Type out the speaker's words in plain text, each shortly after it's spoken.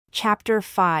Chapter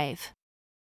 5.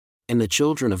 And the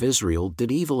children of Israel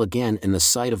did evil again in the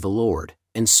sight of the Lord,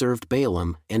 and served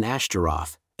Baalim, and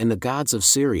Ashtaroth, and the gods of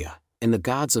Syria, and the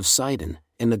gods of Sidon,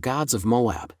 and the gods of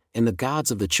Moab, and the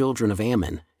gods of the children of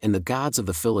Ammon, and the gods of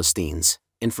the Philistines,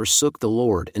 and forsook the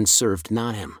Lord and served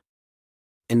not him.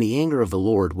 And the anger of the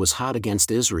Lord was hot against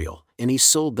Israel, and he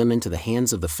sold them into the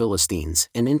hands of the Philistines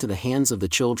and into the hands of the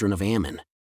children of Ammon.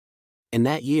 In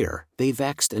that year they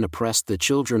vexed and oppressed the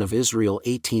children of Israel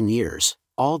 18 years,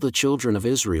 all the children of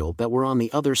Israel that were on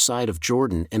the other side of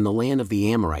Jordan in the land of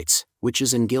the Amorites, which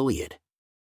is in Gilead.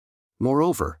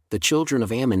 Moreover, the children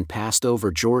of Ammon passed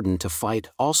over Jordan to fight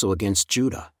also against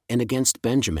Judah, and against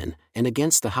Benjamin, and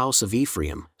against the house of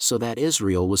Ephraim, so that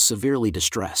Israel was severely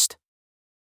distressed.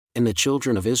 And the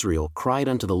children of Israel cried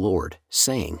unto the Lord,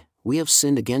 saying, We have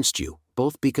sinned against you,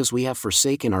 both because we have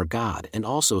forsaken our God and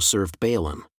also served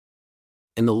Baalim.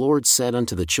 And the Lord said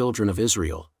unto the children of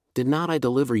Israel, Did not I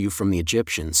deliver you from the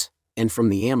Egyptians, and from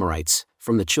the Amorites,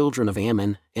 from the children of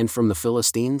Ammon, and from the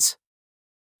Philistines?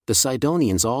 The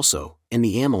Sidonians also, and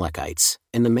the Amalekites,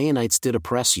 and the Maonites did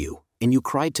oppress you, and you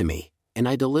cried to me, and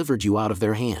I delivered you out of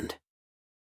their hand.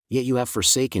 Yet you have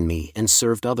forsaken me and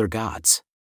served other gods.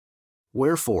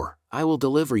 Wherefore, I will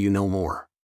deliver you no more.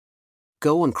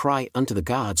 Go and cry unto the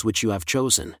gods which you have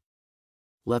chosen.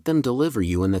 Let them deliver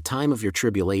you in the time of your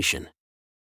tribulation.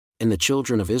 And the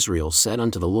children of Israel said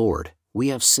unto the Lord, We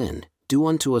have sinned, do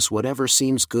unto us whatever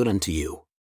seems good unto you.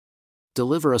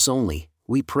 Deliver us only,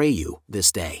 we pray you,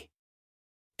 this day.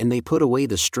 And they put away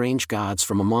the strange gods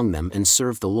from among them and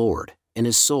served the Lord, and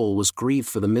his soul was grieved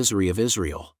for the misery of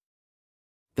Israel.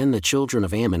 Then the children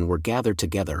of Ammon were gathered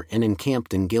together and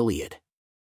encamped in Gilead.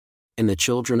 And the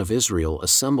children of Israel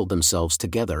assembled themselves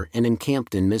together and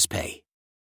encamped in Mizpeh.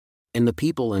 And the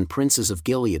people and princes of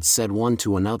Gilead said one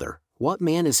to another, What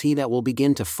man is he that will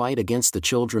begin to fight against the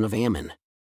children of Ammon?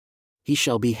 He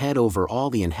shall be head over all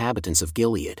the inhabitants of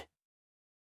Gilead.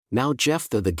 Now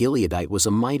Jephthah the Gileadite was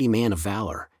a mighty man of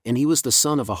valor, and he was the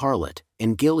son of a harlot,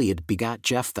 and Gilead begot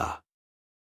Jephthah.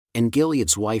 And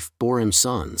Gilead's wife bore him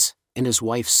sons, and his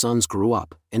wife's sons grew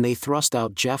up, and they thrust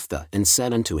out Jephthah and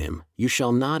said unto him, You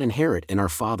shall not inherit in our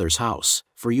father's house,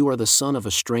 for you are the son of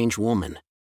a strange woman.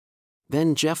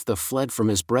 Then Jephthah fled from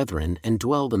his brethren and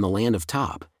dwelled in the land of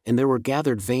Tob, and there were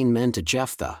gathered vain men to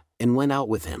Jephthah, and went out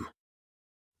with him.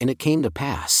 And it came to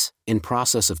pass, in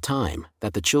process of time,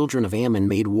 that the children of Ammon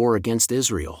made war against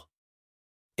Israel.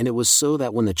 And it was so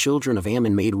that when the children of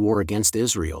Ammon made war against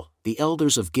Israel, the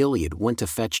elders of Gilead went to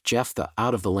fetch Jephthah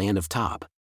out of the land of Tob.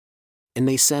 And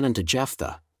they said unto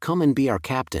Jephthah, Come and be our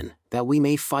captain, that we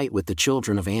may fight with the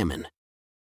children of Ammon.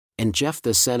 And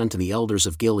Jephthah said unto the elders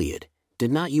of Gilead,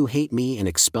 Did not you hate me and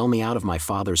expel me out of my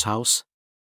father's house?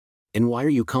 And why are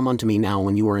you come unto me now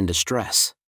when you are in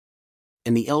distress?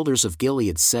 And the elders of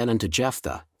Gilead said unto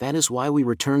Jephthah, That is why we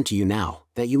return to you now,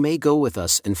 that you may go with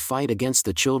us and fight against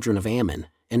the children of Ammon,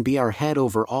 and be our head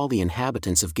over all the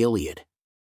inhabitants of Gilead.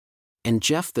 And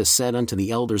Jephthah said unto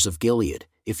the elders of Gilead,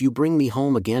 If you bring me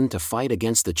home again to fight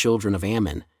against the children of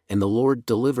Ammon, and the Lord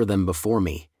deliver them before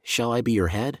me, shall I be your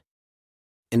head?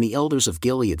 And the elders of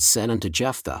Gilead said unto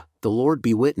Jephthah, The Lord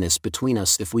be witness between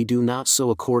us if we do not so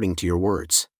according to your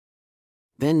words.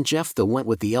 Then Jephthah went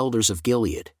with the elders of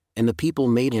Gilead, and the people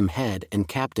made him head and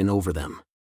captain over them.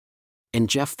 And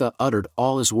Jephthah uttered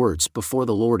all his words before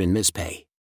the Lord in Mizpeh.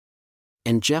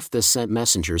 And Jephthah sent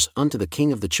messengers unto the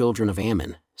king of the children of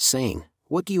Ammon, saying,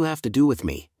 What do you have to do with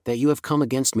me, that you have come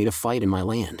against me to fight in my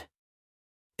land?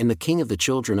 And the king of the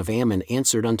children of Ammon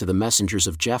answered unto the messengers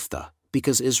of Jephthah,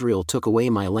 Because Israel took away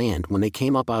my land when they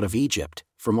came up out of Egypt,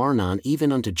 from Arnon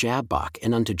even unto Jabbok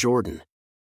and unto Jordan.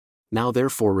 Now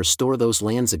therefore restore those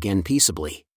lands again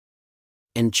peaceably.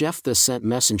 And Jephthah sent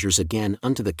messengers again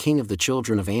unto the king of the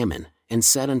children of Ammon, and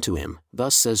said unto him,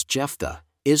 Thus says Jephthah,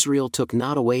 Israel took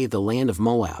not away the land of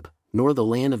Moab, nor the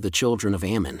land of the children of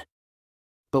Ammon.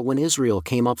 But when Israel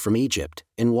came up from Egypt,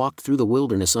 and walked through the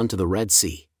wilderness unto the Red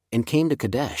Sea, and came to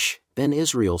Kadesh, then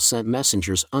Israel sent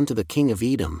messengers unto the king of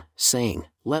Edom, saying,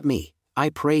 Let me, I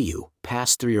pray you,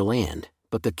 pass through your land,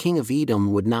 but the king of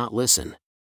Edom would not listen.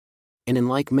 And in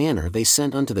like manner they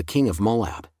sent unto the king of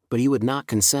Moab, but he would not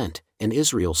consent, and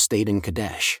Israel stayed in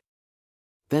Kadesh.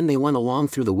 Then they went along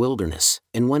through the wilderness,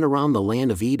 and went around the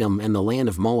land of Edom and the land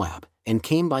of Moab, and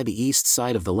came by the east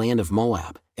side of the land of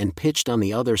Moab, and pitched on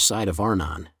the other side of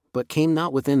Arnon, but came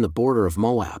not within the border of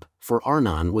Moab, for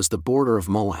Arnon was the border of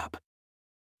Moab.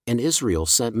 And Israel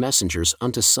sent messengers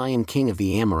unto Sihon king of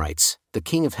the Amorites, the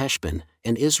king of Heshbon,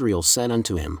 and Israel said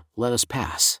unto him, Let us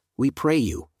pass, we pray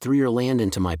you, through your land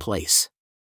into my place.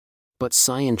 But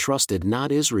Sihon trusted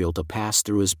not Israel to pass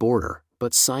through his border,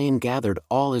 but Sihon gathered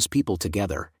all his people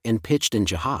together, and pitched in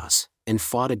Jahaz, and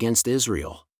fought against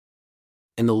Israel.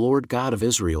 And the Lord God of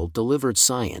Israel delivered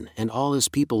Sihon and all his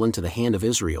people into the hand of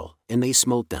Israel, and they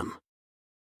smote them.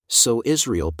 So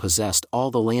Israel possessed all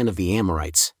the land of the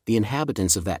Amorites, the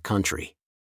inhabitants of that country.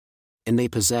 And they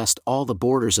possessed all the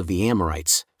borders of the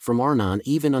Amorites, from Arnon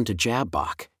even unto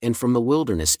Jabbok, and from the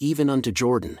wilderness even unto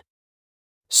Jordan.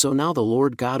 So now the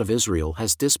Lord God of Israel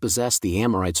has dispossessed the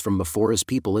Amorites from before his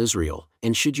people Israel,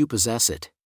 and should you possess it?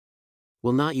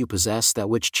 Will not you possess that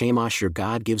which Chemosh your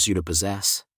God gives you to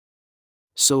possess?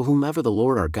 So whomever the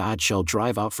Lord our God shall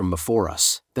drive out from before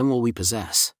us, them will we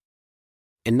possess.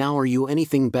 And now are you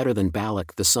anything better than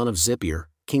Balak the son of Zippor,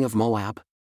 king of Moab?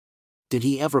 Did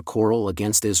he ever quarrel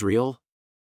against Israel?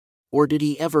 Or did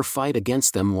he ever fight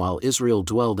against them while Israel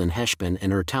dwelled in Heshbon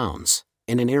and her towns,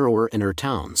 and in Aroer and her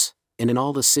towns, and in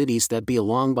all the cities that be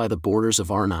along by the borders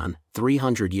of Arnon,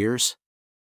 300 years?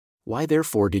 Why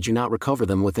therefore did you not recover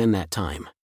them within that time?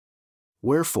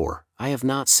 Wherefore, I have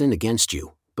not sinned against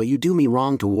you, but you do me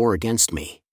wrong to war against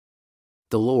me.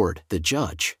 The Lord, the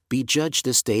judge, be judge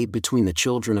this day between the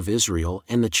children of Israel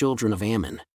and the children of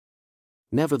Ammon.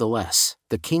 Nevertheless,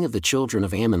 the king of the children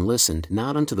of Ammon listened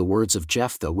not unto the words of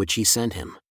Jephthah which he sent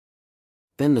him.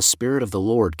 Then the Spirit of the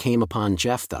Lord came upon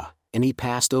Jephthah, and he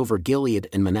passed over Gilead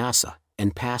and Manasseh,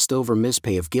 and passed over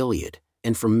Mizpeh of Gilead,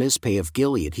 and from Mizpeh of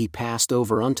Gilead he passed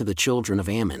over unto the children of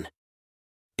Ammon.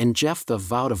 And Jephthah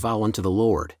vowed a vow unto the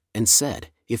Lord, and said,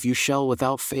 If you shall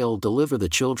without fail deliver the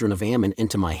children of Ammon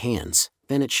into my hands,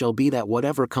 then it shall be that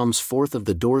whatever comes forth of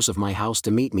the doors of my house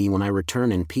to meet me when I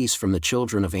return in peace from the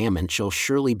children of Ammon shall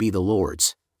surely be the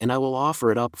Lord's, and I will offer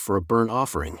it up for a burnt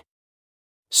offering.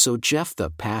 So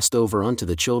Jephthah passed over unto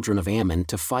the children of Ammon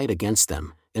to fight against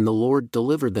them, and the Lord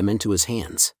delivered them into his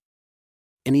hands.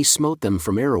 And he smote them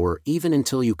from Aroer even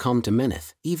until you come to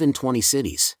Minnith, even 20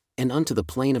 cities, and unto the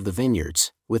plain of the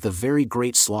vineyards, with a very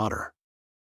great slaughter.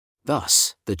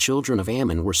 Thus, the children of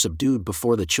Ammon were subdued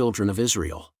before the children of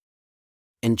Israel.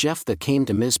 And Jephthah came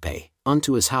to Mizpeh,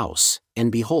 unto his house,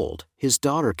 and behold, his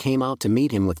daughter came out to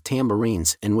meet him with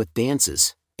tambourines and with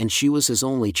dances, and she was his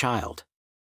only child.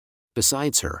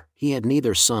 Besides her, he had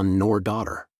neither son nor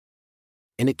daughter.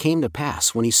 And it came to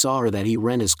pass when he saw her that he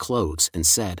rent his clothes and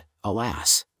said,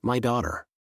 Alas, my daughter!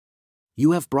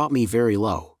 You have brought me very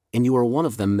low, and you are one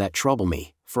of them that trouble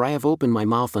me, for I have opened my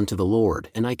mouth unto the Lord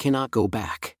and I cannot go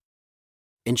back.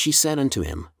 And she said unto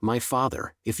him, My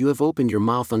father, if you have opened your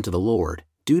mouth unto the Lord,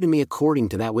 do to me according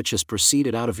to that which has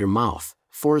proceeded out of your mouth,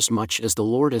 forasmuch as the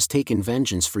Lord has taken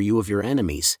vengeance for you of your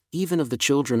enemies, even of the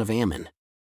children of Ammon.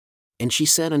 And she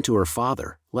said unto her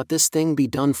father, Let this thing be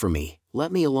done for me,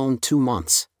 let me alone 2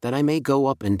 months, that I may go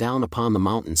up and down upon the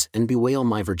mountains and bewail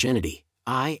my virginity,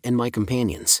 I and my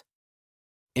companions.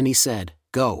 And he said,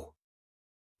 Go.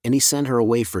 And he sent her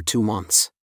away for 2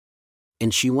 months.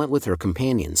 And she went with her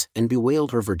companions and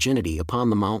bewailed her virginity upon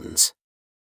the mountains.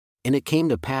 And it came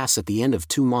to pass at the end of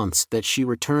 2 months that she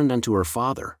returned unto her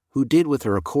father, who did with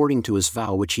her according to his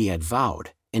vow which he had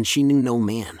vowed, and she knew no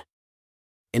man.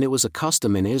 And it was a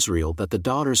custom in Israel that the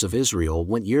daughters of Israel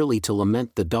went yearly to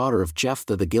lament the daughter of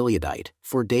Jephthah the Gileadite,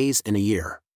 4 days in a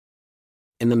year.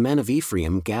 And the men of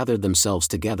Ephraim gathered themselves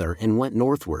together and went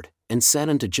northward, and said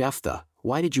unto Jephthah,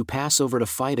 Why did you pass over to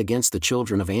fight against the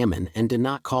children of Ammon and did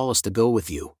not call us to go with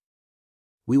you?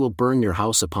 We will burn your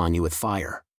house upon you with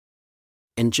fire.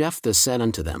 And Jephthah said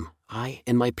unto them, I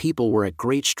and my people were at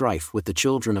great strife with the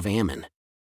children of Ammon.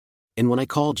 And when I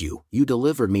called you, you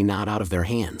delivered me not out of their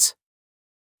hands.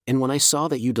 And when I saw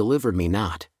that you delivered me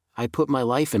not, I put my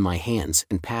life in my hands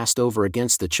and passed over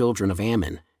against the children of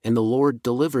Ammon, and the Lord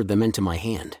delivered them into my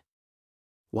hand.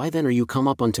 Why then are you come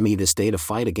up unto me this day to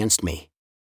fight against me?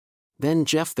 Then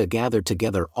Jephthah gathered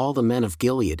together all the men of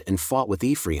Gilead and fought with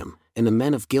Ephraim, and the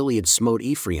men of Gilead smote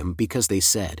Ephraim because they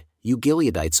said, You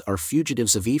Gileadites are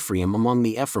fugitives of Ephraim among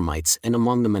the Ephraimites and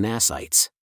among the Manassites.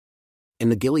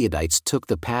 And the Gileadites took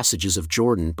the passages of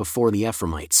Jordan before the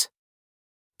Ephraimites.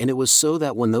 And it was so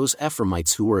that when those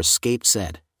Ephraimites who were escaped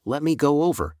said, Let me go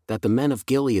over, that the men of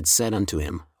Gilead said unto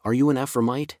him, Are you an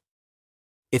Ephraimite?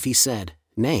 If he said,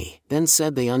 Nay, then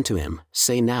said they unto him,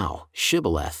 Say now,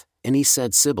 Shibboleth, and he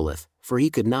said Sibboleth, for he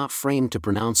could not frame to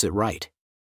pronounce it right.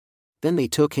 Then they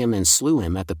took him and slew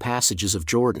him at the passages of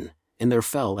Jordan, and there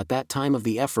fell at that time of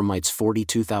the Ephraimites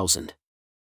 42,000.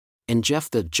 And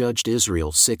Jephthah judged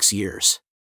Israel 6 years.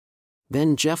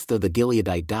 Then Jephthah the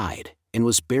Gileadite died, and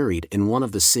was buried in one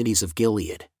of the cities of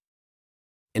Gilead.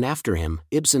 And after him,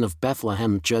 Ibzan of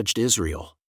Bethlehem judged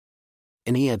Israel.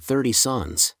 And he had 30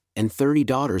 sons, and 30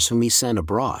 daughters whom he sent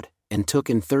abroad, and took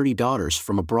in 30 daughters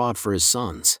from abroad for his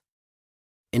sons.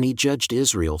 And he judged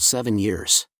Israel 7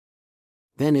 years.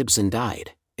 Then Ibzan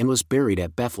died, and was buried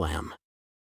at Bethlehem.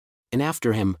 And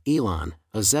after him, Elon,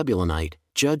 a Zebulunite,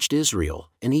 judged Israel,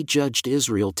 and he judged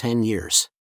Israel 10 years.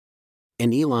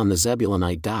 And Elon the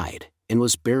Zebulunite died, and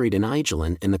was buried in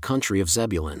Aijalon in the country of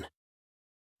Zebulun.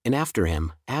 And after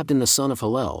him, Abdon the son of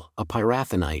Hillel, a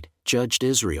Pirathonite, judged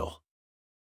Israel.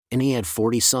 And he had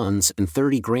 40 sons and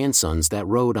 30 grandsons that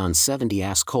rode on 70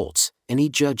 ass colts, and he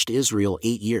judged Israel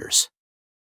 8 years.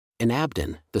 And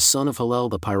Abdon, the son of Hillel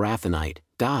the Pirathonite,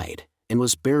 died, and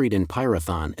was buried in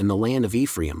Pirathon in the land of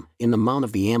Ephraim, in the mount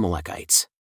of the Amalekites.